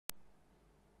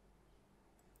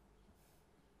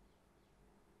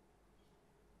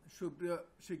সুপ্রিয়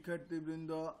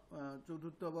শিক্ষার্থীবৃন্দ,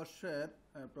 চতুর্থ বর্ষের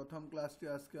প্রথম ক্লাসটি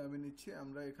আজকে আমি নিচ্ছি।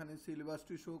 আমরা এখানে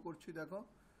সিলেবাসটি শো করছি। দেখো,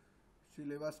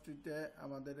 সিলেবাসটিতে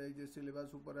আমাদের এই যে সিলেবাস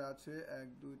উপরে আছে 1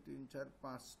 2 3 4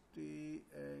 5টি,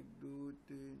 1 2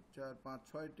 3 4 5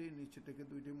 6টি, নিচে থেকে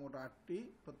 2টি, মোট 8টি,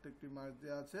 প্রত্যেকটি মার্ক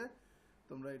দেওয়া আছে।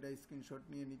 তোমরা এটা স্ক্রিনশট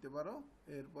নিয়ে নিতে পারো।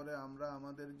 এরপরে আমরা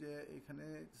আমাদের যে এখানে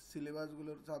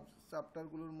সিলেবাসগুলোর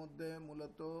চ্যাপ্টারগুলোর মধ্যে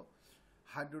মূলত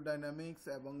হাইড্রোডাইনামিক্স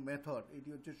এবং মেথড, এটি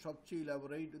হচ্ছে সবচেয়ে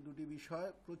ইলাবোরেট দুটি বিষয়।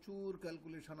 প্রচুর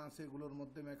ক্যালকুলেশন আছে এগুলোর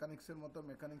মধ্যে। মেকানিক্সের মতো,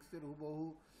 মেকানিক্সের হুবহু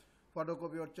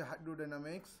ফটোকপি হচ্ছে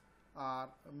হাইড্রোডাইনামিক্স। আর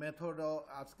মেথডও,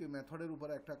 আজকে মেথডের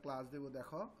উপরে একটা ক্লাস দেব।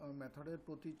 দেখো, মেথডের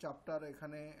প্রতি চ্যাপ্টার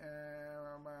এখানে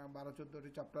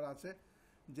 12-14টি চ্যাপ্টার আছে।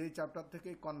 যেই চ্যাপ্টার থেকে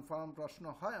কনফার্ম প্রশ্ন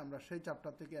হয়, আমরা সেই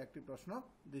চ্যাপ্টার থেকে একটি প্রশ্ন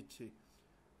দিচ্ছি।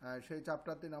 সেই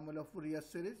চ্যাপ্টারটির নাম হলো ফুরিয়ার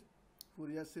সিরিজ।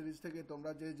 ফুরিয়ার সিরিজ থেকে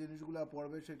তোমরা যে জিনিসগুলো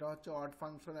পড়বে সেটা হচ্ছে অড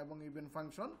ফাংশন এবং even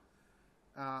function,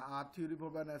 R theory for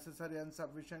the necessary and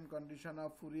sufficient condition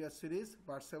of Fourier series,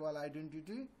 পার্সেভাল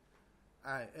identity,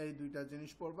 এই দুইটা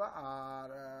জিনিস পড়বা। আর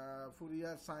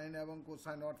ফুরিয়ার সাইন এবং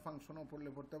কোসাইন অড ফাংশনও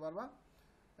পড়তে পারবা।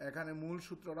 এখানে মূল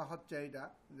সূত্রটা হচ্ছে এইটা,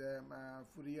 যে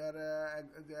ফুরিয়ার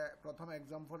প্রথম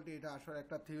এক্সাম্পলটি, এটা আসলে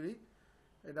একটা থিওরি,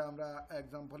 এটা আমরা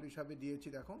এক্সাম্পল হিসাবে দিয়েছি।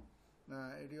 দেখো,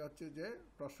 এটি হচ্ছে যে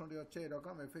প্রশ্নটি হচ্ছে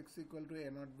এরকম: F x equal to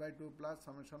a0/2 plus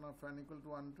summation of n equal to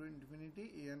 1 to infinity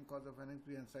an cos of nx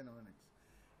bn sin of nx।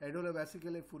 এটা হলো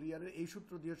বেসিক্যালি ফুরিয়ারের এই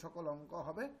সূত্র দিয়ে সকল অঙ্ক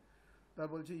হবে। তার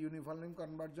বলছি uniformly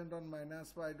convergent on -π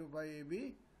to π ab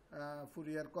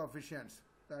Fourier কোএফিসিয়েন্টস।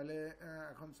 তাহলে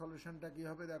এখন সলিউশনটা কি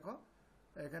হবে? দেখো,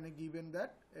 এখানে given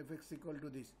that F x equal to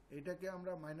this, এটাকে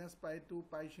আমরা -π to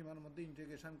π সীমার মধ্যে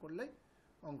ইন্টিগ্রেশন করলেই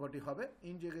অঙ্কটি হবে।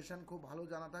 ইন্টিগ্রেশন খুব ভালো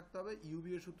জানা থাকতে হবে,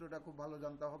 ইউবি এর সূত্রটা খুব ভালো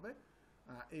জানতে হবে।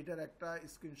 এইটার একটা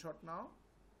স্ক্রিনশট নাও,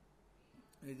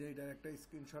 এই যে এটার একটা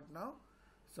স্ক্রিনশট নাও।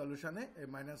 সলিউশনে এই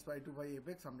 -π to π এফ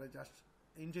এক্স আমরা জাস্ট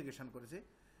ইন্টিগ্রেশন করেছি।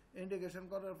 ইন্টিগ্রেশন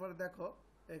করার পর দেখো,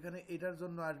 এখানে এটার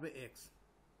জন্য আসবে এক্স,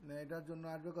 এটার জন্য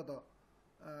আসবে কত?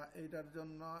 এইটার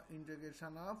জন্য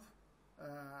ইন্টিগ্রেশন অফ,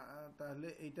 তাহলে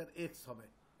এইটার এক্স হবে,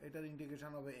 এটার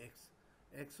ইন্টিগ্রেশন হবে এক্স।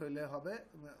 এক্স হইলে হবে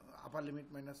আপার লিমিট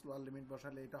মাইনাস লোয়ার লিমিট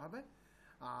বসালে এটা হবে।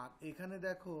 আর এখানে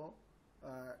দেখো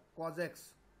কজ এক্স,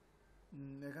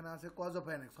 এখানে আছে কজ অফ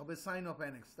এন এক্স, হবে সাইন অফ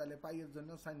এন এক্স। তাহলে পাই এর জন্য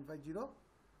সাইন পাই 0,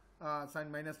 সাইন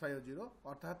 -π 0,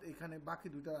 অর্থাৎ এখানে বাকি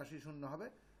দুটা রাশি শূন্য হবে।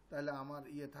 তাহলে আমার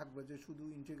থাকবে যে শুধু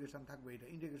ইন্টিগ্রেশন থাকবে। এটা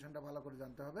ইন্টিগ্রেশনটা ভালো করে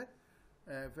জানতে হবে।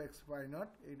 এফ এক্স পাই নট,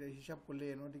 এটা হিসাব করলে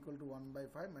a not equal to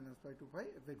 1/5 -π to π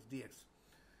F x dx.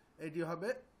 এটি হবে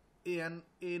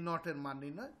এ নট এর মান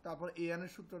নির্ণয়। তারপর এন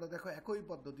এর সূত্রটা দেখো, একই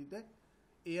পদ্ধতিতে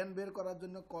এন বের করার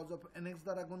জন্য কজ অফ এন এক্স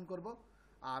দ্বারা গুণ করব,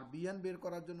 আর বিএন বের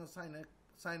করার জন্য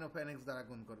সাইন অফ এন এক্স দ্বারা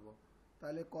গুণ করব।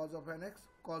 তাহলে cause of N x,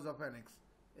 cause of N x,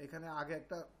 এখানে আগে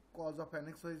একটা কজ অফ এন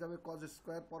এক্স হয়ে যাবে কজ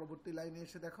স্কোয়ার। পরবর্তী লাইনে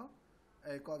এসে দেখো,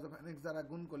 এই কজ অফ এন এক্স দ্বারা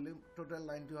গুণ করলে টোটাল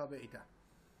লাইনটি হবে এটা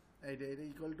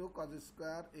ইকুয়াল টু কজ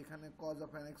স্কোয়ার। এখানে কজ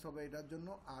অফ এন এক্স হবে এটার জন্য,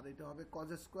 আর এটা হবে কজ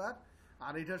স্কোয়ার,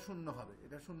 আর এটা শূন্য হবে।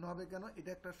 এটা শূন্য হবে কেন?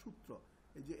 এটা একটা সূত্র,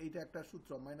 এই যে এইটা একটা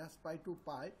সূত্র, -π to π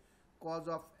cause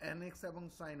of N x এবং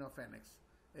সাইন অফ এন এক্স।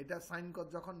 এটা সাইন কজ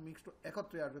যখন মিক্সড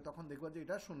একত্রে আসবে তখন দেখবো যে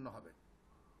এটা শূন্য হবে।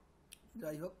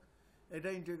 যাই হোক, এটা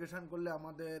ইন্টিগ্রেশন করলে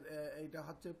আমাদের এইটা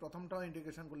হচ্ছে, প্রথমটাও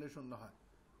ইন্টিগ্রেশন করলে শূন্য হয়।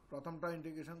 প্রথমটাও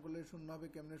ইন্টিগ্রেশন করলে শূন্য হবে।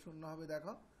 কেমনে শূন্য হবে?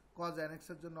 দেখো, কজ এন এক্স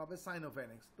এর জন্য হবে সাইন অফ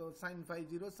এন এক্স, তো সাইন π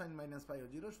 0, সাইন -π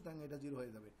 0, সুতরাং এটা 0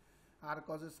 হয়ে যাবে। আর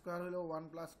কজ স্কোয়ার হলো 1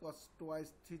 plus cos twice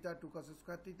theta 2 cos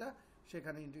square theta,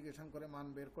 সেখানে ইন্টিগ্রেশন করে মান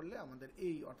বের করলে আমাদের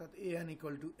এই, অর্থাৎ এ এন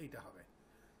ইকুয়াল টু এইটা হবে।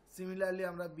 সিমিলারলি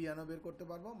আমরা বিয়ানও বের করতে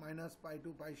পারবো। -π to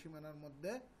π সীমানার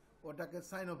মধ্যে ওটাকে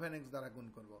সাইন অফ এন এক্স দ্বারা গুণ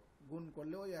করব। গুণ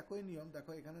করলে ওই একই নিয়ম।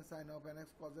 দেখো, এখানে sign of N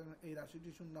x cos, এই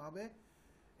রাশিটি শূন্য হবে,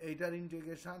 এইটার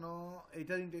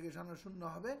ইন্টিগ্রেশনও শূন্য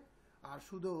হবে, আর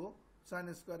শুধু sine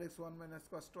square x 1 minus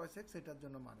cos twice x, এটার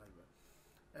জন্য মান আসবে।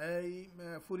 এই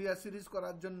ফুরিয়ার সিরিজ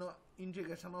করার জন্য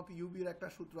ইন্টিগ্রেশন অফ ইউবির একটা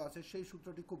সূত্র আছে, সেই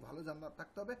সূত্রটি খুব ভালো জানা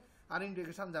থাকতে হবে, আর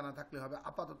ইন্টিগ্রেশন জানা থাকলে হবে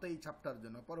আপাতত এই চ্যাপ্টার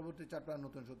জন্য। পরবর্তী চ্যাপ্টার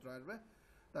নতুন সূত্র আসবে।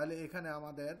 তাহলে এখানে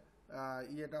আমাদের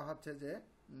এটা হচ্ছে যে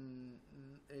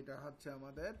এইটা হচ্ছে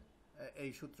আমাদের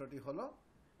এই সূত্রটি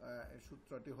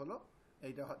হলো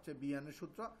এইটা হচ্ছে বিএনের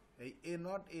সূত্র। এই এ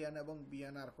নট, এন এবং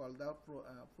BN R call the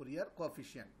Fourier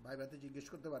coefficient. ভাইভাতে জিজ্ঞেস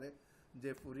করতে পারে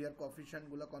যে ফুরিয়ার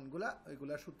কোএফিসিয়েন্টগুলো কোনগুলা,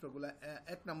 ওইগুলা সূত্রগুলা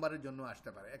 1 নম্বরের জন্য আসতে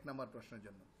পারে, 1 নম্বর প্রশ্নের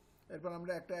জন্য। এরপর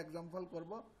আমরা একটা এক্সাম্পল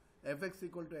করব, F x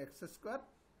equal to x square,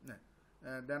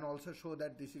 then also show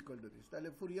that this equal to this. তাহলে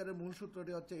ফুরিয়ারের মূল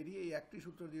সূত্রটি হচ্ছে এটি, এই একটি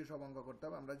সূত্র দিয়ে সব অঙ্ক করতে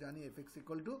হবে। আমরা জানি F x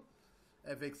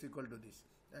equal to this.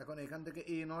 এখন এখান থেকে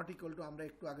এ নট ইকুয়াল টু আমরা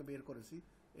একটু আগে বের করেছি,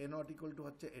 এ নট ইকুয়াল টু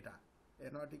হচ্ছে এটা, এ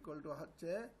নট ইকুয়াল টু হচ্ছে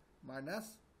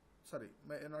sorry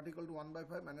not equal to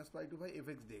 1/5 minus pi two pi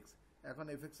FX dx. এখন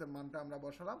এফএক্স এর মানটা আমরা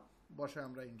বসালাম, বসে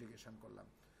আমরা ইন্টিগ্রেশন করলাম।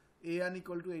 এ এন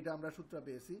ইকুয়াল টু এইটা আমরা সূত্র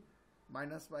পেয়েছি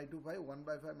minus pi two pi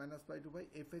 1/5 minus pi two pi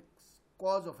FX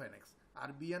cause of N x, R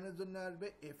BN এর জন্য আসবে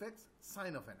FX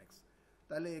sign of N x.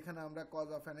 তাহলে এখানে আমরা কজ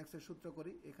অফ এন এক্স এর সূত্র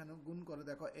করি, এখানে গুণ করে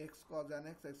দেখো x cos N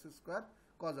x x square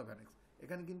cos of N x.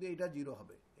 এখানে কিন্তু এইটা জিরো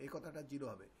হবে, এই কথাটা জিরো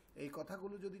হবে। এই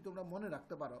কথাগুলো যদি তোমরা মনে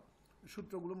রাখতে পারো,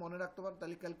 সূত্রগুলো মনে রাখতে পারো,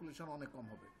 তাহলে ক্যালকুলেশন অনেক কম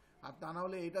হবে। আর তা না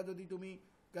হলে এটা যদি তুমি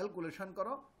ক্যালকুলেশন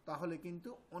করো তাহলে কিন্তু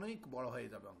অনেক বড় হয়ে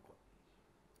যাবে অঙ্ক।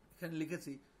 এখানে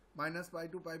লিখেছি minus pi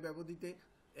two pi ব্যবধিতে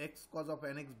x cos of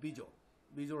N x বিজোড়,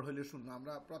 বিজোড় হলে শূন্য।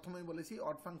 আমরা প্রথমেই বলেছি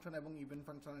অড ফাংশন এবং ইভেন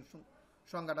ফাংশনের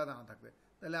সংজ্ঞাটা জানা থাকবে।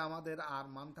 তাহলে আমাদের আর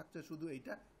মান থাকছে শুধু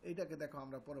এইটা। এইটাকে দেখো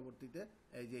আমরা পরবর্তীতে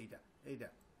এই যে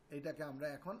এইটাকে আমরা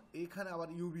এখন এইখানে আবার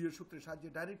ইউবি এর সূত্রের সাহায্যে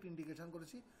ডাইরেক্ট ইন্টিগ্রেশন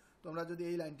করেছি। তোমরা যদি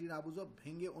এই লাইনটি না বুঝো,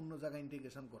 ভেঙে অন্য জায়গায়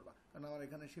ইন্টিগ্রেশন করবা, কারণ আমার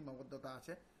এখানে সীমাবদ্ধতা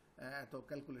আছে এত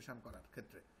ক্যালকুলেশন করার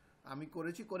ক্ষেত্রে। আমি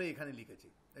করেছি, করে এখানে লিখেছি।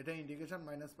 এটা integration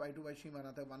minus pi two by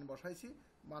সীমানাতে মান বসাইছি।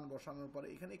 মান বসানোর পরে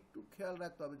এখানে একটু খেয়াল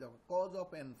রাখতে হবে, দেখো cause of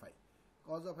N phi,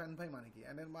 cause of N phi মানে কি,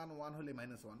 এন এর মান 1 হলে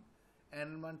 -1, এন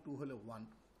এর মান 2 হলে 1।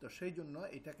 তো সেই জন্য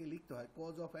এটাকে লিখতে হয়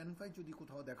কজ অফ এন ফাই। যদি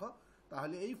কোথাও দেখো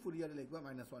তাহলে এই ফুরিয়ারে লিখবা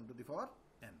 -1 to the power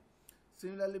n।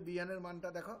 Similarly BN এর মানটা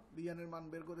দেখো, বিএন এর মান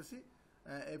বের করেছি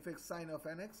F x sign of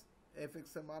N x, F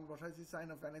x এর মান বসাইছি, সাইন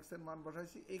অফ এন এক্স এর মান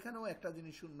বসাইছি। এখানেও একটা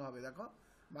জিনিস শূন্য হবে, দেখো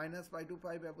মাইনাস পাই টু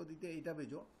পাই ব্যবধিতে এইটা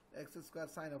বেজো x square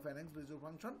sine of N x বেজো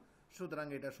function, সুতরাং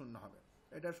এটা শূন্য হবে।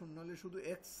 এটা শূন্য হলে শুধু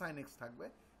এক্স সাইন এক্স থাকবে।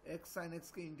 এক্স সাইন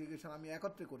এক্সকে ইন্টিগ্রেশন আমি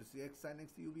একত্রে করেছি, এক্স সাইন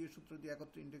এক্স ইউবি এর সূত্র দিয়ে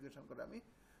একত্রে ইন্টিগ্রেশন করে আমি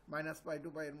মাইনাস পাই টু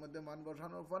পাই এর মধ্যে মান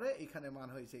বসানোর পরে এখানে মান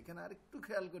হয়েছে। এখানে আর একটু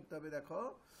খেয়াল করতে হবে, দেখো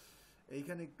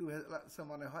এইখানে একটু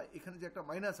মনে হয় এখানে যে একটা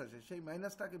মাইনাস আছে, সেই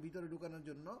মাইনাসটাকে ভিতরে ঢুকানোর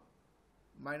জন্য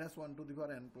 -1 to the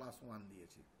power n plus 1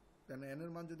 দিয়েছি। তাহলে n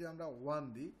এর মান যদি আমরা 1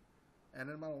 দিই, n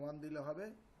এর মান 1 দিলে হবে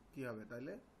কি হবে,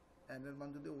 তাহলে n এর মান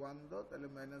যদি 1 দাও তাহলে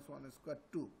 -1 স্কোয়ার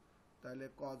 2, তাহলে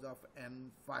কজ অফ n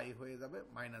ফাই হয়ে যাবে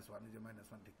 -1, এই যে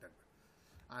 -1 ঠিক থাকবে।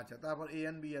 আচ্ছা, তারপর এ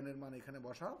এন বি এন এর মান এখানে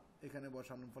বসাও, এখানে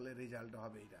বসানোর ফলে রেজাল্ট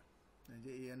হবে এইটা, এই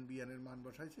যে এ এন বি এন এর মান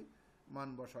বসাইছি, মান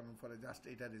বসানোর ফলে জাস্ট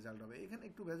এটা রেজাল্ট হবে। এখানে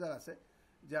একটু ভেজাল আছে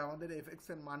যে আমাদের এফ এক্স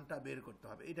এর মানটা বের করতে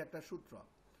হবে। এটা একটা সূত্র,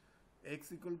 x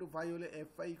ইকুয়াল টু ফাই হলে এফ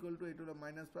ফাই ইকুয়াল টু এটা হলো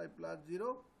 -5 প্লাস 0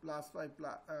 প্লাস 5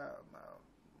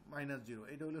 মাইনাস 0,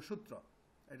 এটা হলো সূত্র।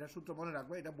 এটা সূত্র মনে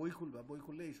রাখবে, এটা বই খুলবা, বই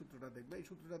খুললে এই সূত্রটা দেখবে। এই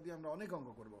সূত্রটা দিয়ে আমরা অনেক অঙ্ক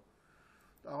করব।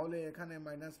 তাহলে এখানে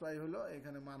 -5 হলো,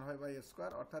 এখানে মান হয় বাই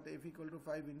স্কোয়ার, অর্থাৎ এফ ইকুয়াল টু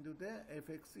 5 বিন্দুতে এফ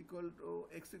এক্স ইকুয়াল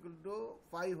টু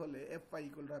 5 হলে F phi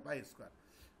equal to pi square.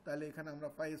 তাহলে এখানে আমরা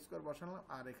পাই স্কোয়ার বসালাম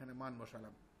আর এখানে মান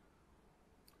বসালাম,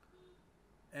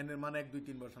 এন এর মান 1 2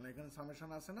 3 বসানো। এখানে সামেশন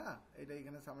আছে না, এটা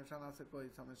এখানে সামেশন আছে, কই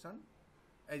সামেশন,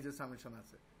 এই যে সামেশন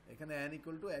আছে। এখানে n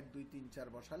ইকুয়াল টু 1 2 3 4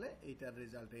 বসালে এইটার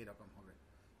রেজাল্ট এইরকম হবে।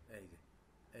 এই যে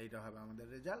এইটা হবে আমাদের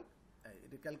রেজাল্ট।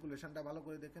 এটা ক্যালকুলেশনটা ভালো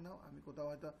করে দেখে নাও, আমি কোথাও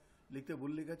হয়তো লিখতে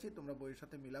ভুল লিখেছি, তোমরা বইয়ের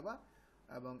সাথে মিলাবা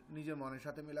এবং নিজের মনের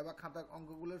সাথে মিলাবা। খাতা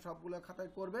অঙ্কগুলো সবগুলো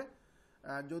খাতায় করবে।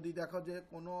 যদি দেখো যে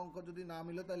কোনো অঙ্ক যদি না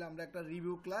মিলে, তাহলে আমরা একটা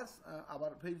রিভিউ ক্লাস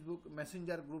আবার ফেসবুক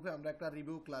মেসেঞ্জার গ্রুপে আমরা একটা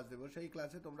রিভিউ ক্লাস দেবো। সেই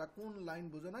ক্লাসে তোমরা কোন লাইন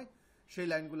বুঝো নাই সেই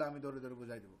লাইনগুলো আমি ধরে ধরে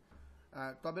বোঝাই দেবো,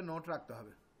 তবে নোট রাখতে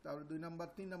হবে। তারপরে 2 নম্বর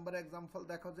 3 নম্বর এক্সাম্পল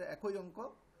দেখো যে একই অঙ্ক,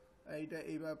 এইটা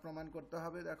এইভাবে প্রমাণ করতে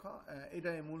হবে। দেখো এটা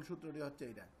মূল সূত্রটি হচ্ছে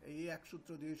এইটা, এই এক সূত্র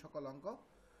দিয়ে সকল অঙ্ক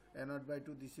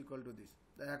a0/2 this equal to this.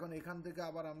 এখন এখান থেকে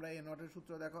আবার আমরা a0 এর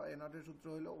সূত্র দেখো, a0 এর সূত্র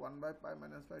হলো 1/π -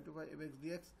 π to π fx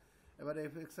dx। এবার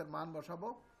এফ এক্স এর মান বসাবো।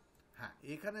 হ্যাঁ,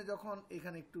 এখানে যখন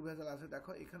এখানে একটু ভেজাল আছে,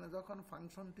 দেখো এখানে যখন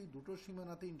ফাংশনটি দুটো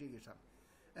সীমানাতে ইন্টিগ্রেশন,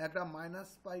 একটা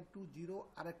 -π টু 0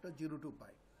 আর একটা 0 টু π,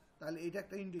 তাহলে এটা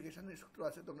একটা ইন্টিগ্রেশনের সূত্র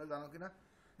আছে, তোমরা জানো কিনা।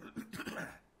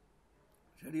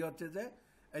 সেটি হচ্ছে যে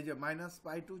এই যে -π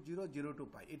টু 0 0 টু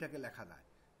π, এটাকে লেখা যায়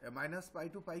 -π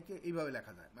টু π কে এইভাবে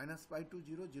লেখা যায় -π টু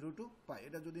 0 0 টু π।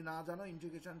 এটা যদি না জানো,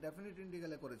 ইন্টিগ্রেশন ডেফিনিট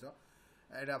ইন্টিগ্রালে করেছ,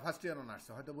 এটা ফার্স্ট ইয়ার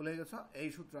অনার্সে হয়তো বলে গেছো, এই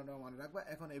সূত্রটা মনে রাখবা।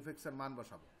 এখন এফ এক্স এর মান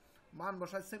বসাবো, মান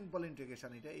বসায় সিম্পল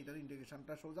ইন্টিগ্রেশন, এটার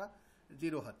ইন্টিগ্রেশনটা সোজা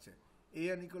 0 হচ্ছে। A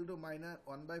N equal to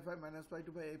 -1/5 - π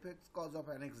to π F x cos of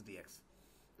N x dx.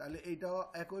 তাহলে এইটাও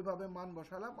একইভাবে মান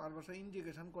বসালাম, মান বসায়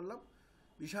ইন্টিগ্রেশন করলাম।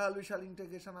 বিশাল বিশাল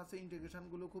ইন্টিগ্রেশন আছে,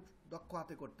 ইন্টিগ্রেশনগুলো খুব দক্ষ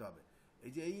হাতে করতে হবে।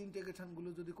 এই যে এই ইন্টিগ্রেশনগুলো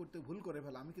যদি করতে ভুল করে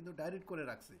ফেলো, আমি কিন্তু ডাইরেক্ট করে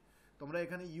রাখছি, তোমরা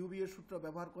এখানে ইউবি এর সূত্র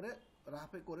ব্যবহার করে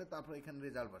রাফে করে তারপরে এখানে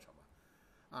রেজাল্ট বসাবা।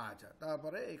 আচ্ছা,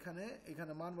 তারপরে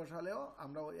এখানে মান বসালেও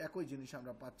আমরা একই জিনিস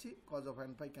আমরা পাচ্ছি, কজ অফ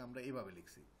এন ফাইকে আমরা এইভাবে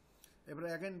লিখছি। এবারে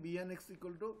again B N x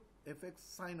equal to F x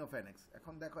sign of N x.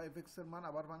 এখন দেখো এফ এক্স এর মান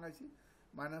আবার ভাঙাইছি,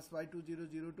 -π টু 0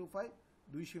 0 টু π,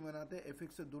 দুই সীমানাতে এফ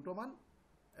এক্স এর দুটো মান,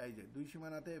 এই যে দুই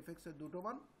সীমানাতে এফ এক্স এর দুটো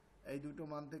মান, এই দুটো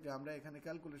মান থেকে আমরা এখানে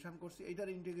ক্যালকুলেশন করছি। এইটার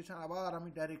ইন্টিগ্রেশন আবার আমি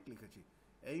ডাইরেক্ট লিখেছি,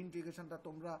 এই ইন্টিগ্রেশনটা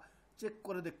তোমরা চেক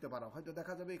করে দেখতে পারো, হয়তো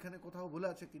দেখা যাবে এখানে কোথাও ভুল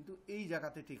আছে, কিন্তু এই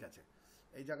জায়গাতে ঠিক আছে,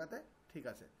 এই জায়গাতে ঠিক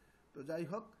আছে। তো যাই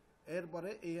হোক, এরপরে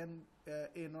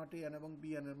এ নট এন এবং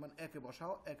বি এন এর মান একে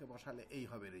বসাও, একে বসালে এই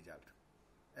হবে রেজাল্ট।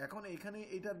 এখন এখানে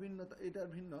এটার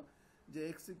ভিন্ন যে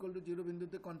এক্স ইকুয়াল টু 0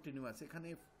 বিন্দুতে কন্টিনিউয়াস, এখানে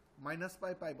মাইনাস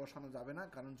পাই বসানো যাবে না,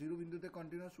 কারণ 0 বিন্দুতে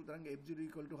কন্টিনিউয়াস, সুতরাং f0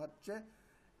 ইকুয়াল টু হচ্ছে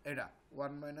এটা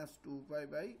 1 মাইনাস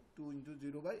 2 ইন্টু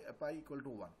 0/পাই ইকুয়াল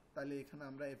টু 1। তাহলে এখানে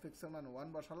আমরা fx এর মান 1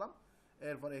 বসালাম,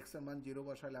 এরপর x এর মান 0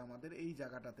 বসালে আমাদের এই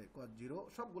জায়গাটাতে cos 0,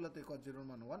 সবগুলোতে cos 0 এর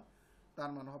মান 1,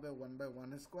 তার মান হবে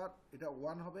 1/1 স্কোয়ার, এটা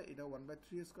 1 হবে, এটা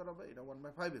 1/3 স্কোয়ার হবে, এটা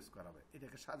 1/5 স্কোয়ার হবে।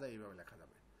 এটাকে সাজাই এইভাবে লেখা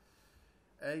যাবে।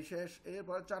 এই শেষ।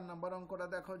 এরপর 4 নম্বর অঙ্কটা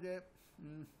দেখো যে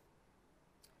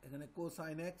এখানে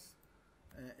কোসাইন এক্স,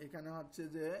 এখানে হচ্ছে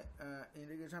যে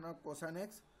ইন্টিগ্রেশন অফ কোসাইন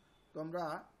এক্স। তোমরা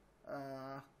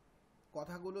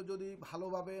কথাগুলো যদি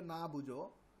ভালোভাবে না বুঝো,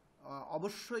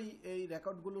 অবশ্যই এই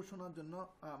রেকর্ডগুলো শোনার জন্য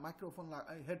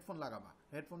হেডফোন লাগাবা।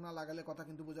 হেডফোন না লাগালে কথা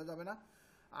কিন্তু বোঝা যাবে না।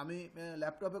 আমি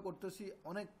ল্যাপটপে করতেছি,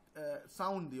 অনেক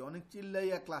সাউন্ড দিয়ে, অনেক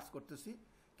চিল্লাইয়া ক্লাস করতেছি,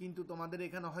 কিন্তু তোমাদের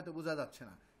এখানে হয়তো বোঝা যাচ্ছে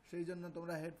না। সেই জন্য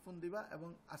তোমরা হেডফোন দিবা এবং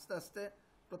আস্তে আস্তে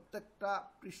প্রত্যেকটা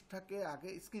পৃষ্ঠাকে আগে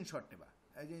স্ক্রিনশট নেবা।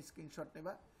 এই যে স্ক্রিনশট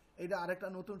নেবা, এটা আরেকটা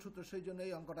নতুন সূত্র, সেই জন্য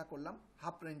এই অঙ্কটা করলাম।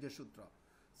 হাফ রেঞ্জের সূত্র,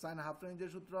 সাইন হাফ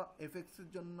রেঞ্জের সূত্র, এফএক্সের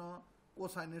জন্য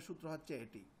কোসাইনের সূত্র হচ্ছে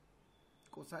এটি,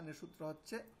 কোসাইনের সূত্র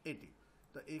হচ্ছে এটি।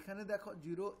 তো এখানে দেখো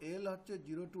 0L হচ্ছে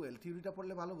 0 to L, থিওরিটা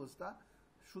পড়লে ভালো বুঝতা।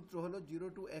 সূত্র হলো 0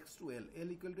 to x to L, L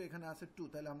equal to এখানে আছে 2,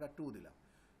 তাহলে আমরা 2 দিলাম।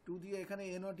 2 দিয়ে এখানে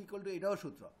a নট ইকুয়াল টু, এটাও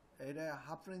সূত্র, এটা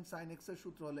হাফ রেঞ্জ সাইন এক্সের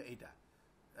সূত্র হলো এইটা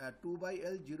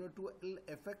 2/L 0 to L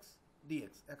fx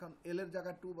dx। এখন L এর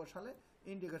জায়গায় 2 বসালে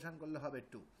ইন্টিগ্রেশন করলে হবে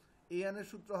 2। an এর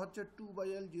সূত্র হচ্ছে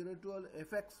 2/L 0 to L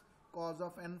fx cos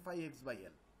of n phi x by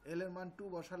L, L এর মান 2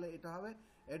 বসালে এটা হবে,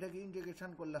 এটাকে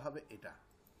ইন্টিগ্রেশন করলে হবে এটা।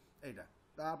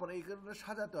 তারপর এই কারণে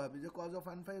সাজাতে হবে যে cos of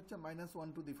n phi হচ্ছে -1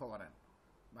 to the power n,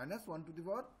 -1 to the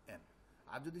power n।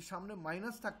 আর যদি সামনে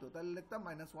মাইনাস থাকতো তাহলে লিখতাম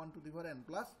 -1 to the power n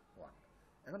plus 1।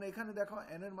 এখন এখানে দেখো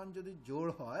n এর মান যদি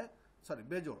জোড় হয়, সরি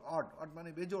বেজোড়, অড মানে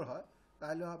বেজোড় হয়,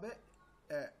 তাহলে হবে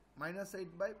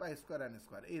 -8/π² n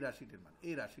স্কোয়ার, এই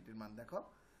রাশিটির মান দেখো।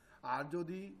 আর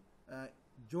যদি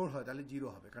জোড় হয় তাহলে 0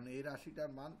 হবে, কারণ এই রাশিটার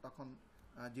মান তখন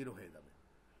 0 হয়ে যাবে।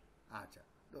 আচ্ছা,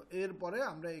 তো এরপরে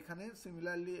আমরা এখানে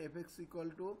সিমিলারলি fx ইকুয়াল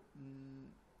টু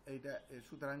এইটা,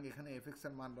 সুতরাং এখানে fx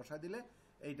এর মান বসা দিলে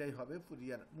এইটাই হবে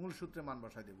ফুরিয়ার মূল সূত্রে মান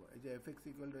বসা দেব। এই যে fx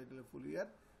ইকুয়াল টু, এটা হলো ফুরিয়ার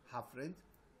হাফ রেঞ্জ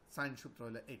সাইন সূত্র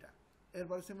হলো এইটা।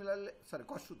 এরপরে সিমিলারলি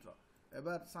কস সূত্র,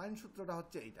 এবার সাইন সূত্রটা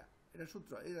হচ্ছে এইটা, এটা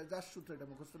সূত্র, এটা যার সূত্র, এটা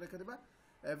মুখস্থ রেখে দেবা।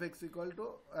 fx equal to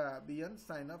bn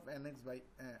sign of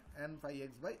n phi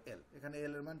x by L, এখানে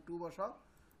L এর মান 2 বসাও,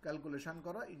 ক্যালকুলেশন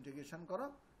করো, ইন্টিগ্রেশন করো,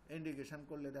 ইন্টিগ্রেশন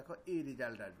করলে দেখো এই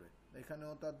রেজাল্ট আসবে।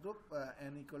 এখানেও তদ্রূপ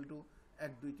n ইকুয়াল টু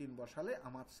 1 2 3 বসালে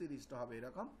আমার সিরিজটা হবে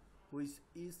এরকম, which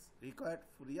is required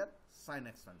Fourier sine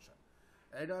expansion.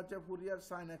 এটা হচ্ছে ফুরিয়ার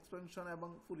সাইন এক্সপেনশন এবং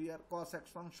ফুরিয়ার কস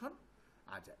এক্সপেনশন।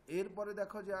 আচ্ছা, এরপরে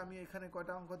দেখো যে আমি এখানে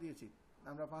কয়টা অঙ্ক দিয়েছি,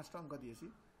 আমরা 5টা অঙ্ক দিয়েছি।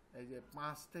 এই যে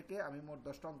 5 থেকে আমি মোট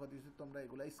 10টা অঙ্ক দিয়েছি, তোমরা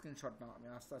এগুলো স্ক্রিনশট নাও, আমি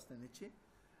আস্তে আস্তে নিচ্ছি।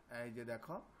 এই যে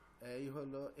দেখো, এই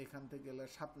হলো এখান থেকে গেলে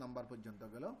 7 নাম্বার পর্যন্ত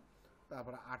গেল।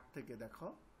 তারপরে 8 থেকে দেখো,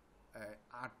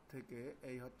 8 থেকে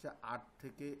এই হচ্ছে 8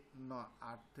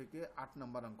 থেকে 8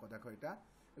 নাম্বার অঙ্ক দেখো, এটা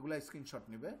এগুলো স্ক্রিনশট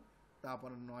নেবে।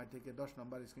 তারপরে 9 থেকে 10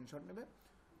 নাম্বার স্ক্রিনশট নেবে।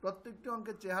 প্রত্যেকটি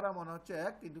অঙ্কের চেহারা মনে হচ্ছে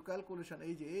এক, কিন্তু ক্যালকুলেশন,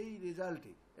 এই যে এই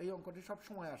রেজাল্টটি, এই অঙ্কটি সব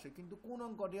সময় আসে, কিন্তু কোন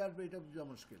অঙ্কটি আসবে এটা বোঝা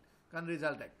মুশকিল, কারণ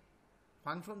রেজাল্ট এক।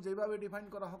 ফাংশন যেভাবে ডিফাইন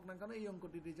করা হোক না কেন, এই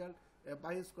অঙ্কটির রেজাল্ট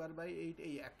π²/8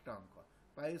 এই একটা অঙ্ক,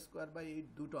 π²/8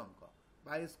 দুটো অঙ্ক,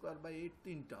 π²/8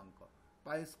 তিনটা অঙ্ক,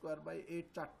 π²/8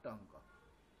 চারটা অঙ্ক,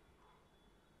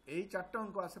 এই চারটা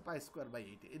অঙ্ক আছে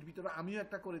π²/8। এর ভিতরে আমিও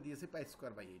একটা করে দিয়েছি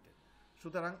π²/8।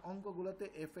 সুতরাং অঙ্কগুলোতে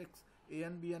fx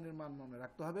an bn এর মান মনে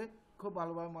রাখতে হবে, খুব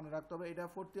ভালোভাবে মনে রাখতে হবে। এটা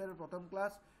 4th ইয়ারের প্রথম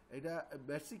ক্লাস। এটা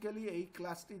বেসিক্যালি এই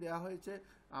ক্লাসটি দেওয়া হয়েছে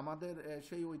আমাদের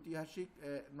সেই ঐতিহাসিক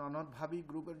ননদ ভাবি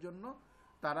গ্রুপের জন্য।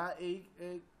 তারা এই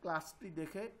ক্লাসটি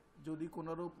দেখে যদি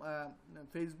কোনোরূপ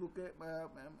ফেসবুকে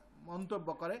মন্তব্য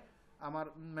করে, আমার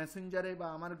মেসেঞ্জারে বা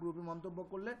আমার গ্রুপে মন্তব্য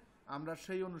করলে আমরা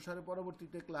সেই অনুসারে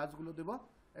পরবর্তীতে ক্লাসগুলো দেব।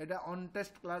 এটা অন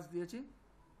টেস্ট ক্লাস দিয়েছি।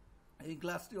 এই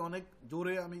ক্লাসটি অনেক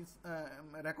জোরে আমি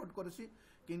রেকর্ড করেছি,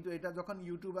 কিন্তু এটা যখন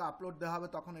ইউটিউবে আপলোড দেওয়া হবে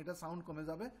তখন এটা সাউন্ড কমে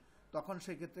যাবে, তখন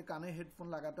সেক্ষেত্রে কানে হেডফোন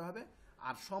লাগাতে হবে।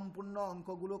 আর সম্পূর্ণ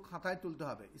অঙ্কগুলো খাতায় তুলতে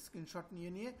হবে, স্ক্রিনশট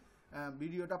নিয়ে নিয়ে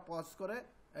ভিডিওটা পজ করে,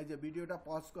 এই যে ভিডিওটা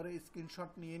পজ করে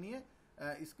স্ক্রিনশট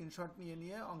নিয়ে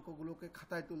নিয়ে অঙ্কগুলোকে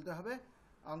খাতায় তুলতে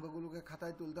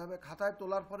হবে। খাতায়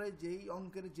তোলার পরে যেই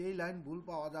অঙ্কের যেই লাইন ভুল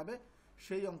পাওয়া যাবে,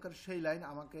 সেই অঙ্কের সেই লাইন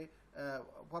আমাকে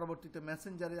পরবর্তীতে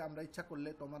মেসেঞ্জারে আমরা ইচ্ছা করলে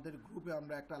তোমাদের গ্রুপে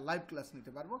আমরা একটা লাইভ ক্লাস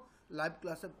নিতে পারবো। লাইভ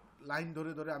ক্লাসে লাইন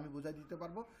ধরে ধরে আমি বুঝাই দিতে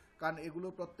পারবো, কারণ এগুলো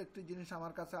প্রত্যেকটি জিনিস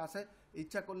আমার কাছে আছে।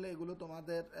 ইচ্ছা করলে এগুলো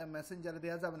তোমাদের মেসেঞ্জারে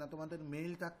দেওয়া যাবে না, তোমাদের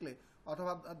মেইল থাকলে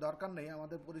অথবা দরকার নেই,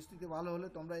 আমাদের পরিস্থিতি ভালো হলে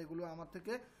তোমরা এগুলো আমার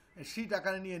থেকে শিট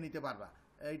আকারে নিয়ে নিতে পারবা।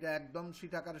 এইটা একদম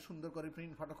শিট আকারে সুন্দর করে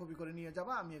প্রিন্ট ফটোকপি করে নিয়ে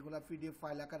যাবা। আমি এগুলো পিডিএফ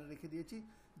ফাইল আকারে রেখে দিয়েছি,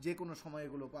 যে কোনো সময়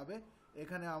এগুলো পাবে।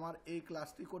 এখানে আমার এই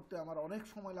ক্লাসটি করতে আমার অনেক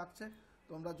সময় লাগছে।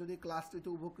 তোমরা যদি ক্লাসটিতে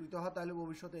উপকৃত হও তাহলে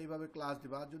ভবিষ্যতে এইভাবে ক্লাস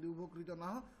দিবা, আর যদি উপকৃত না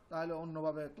হও তাহলে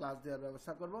অন্যভাবে ক্লাস দেওয়ার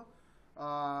ব্যবস্থা করব।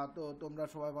 তো তোমরা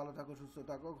সবাই ভালো থাকো, সুস্থ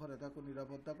থাকো, ঘরে থাকো,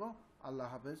 নিরাপদ থাকো। আল্লাহ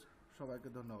হাফেজ, সবাইকে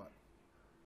ধন্যবাদ।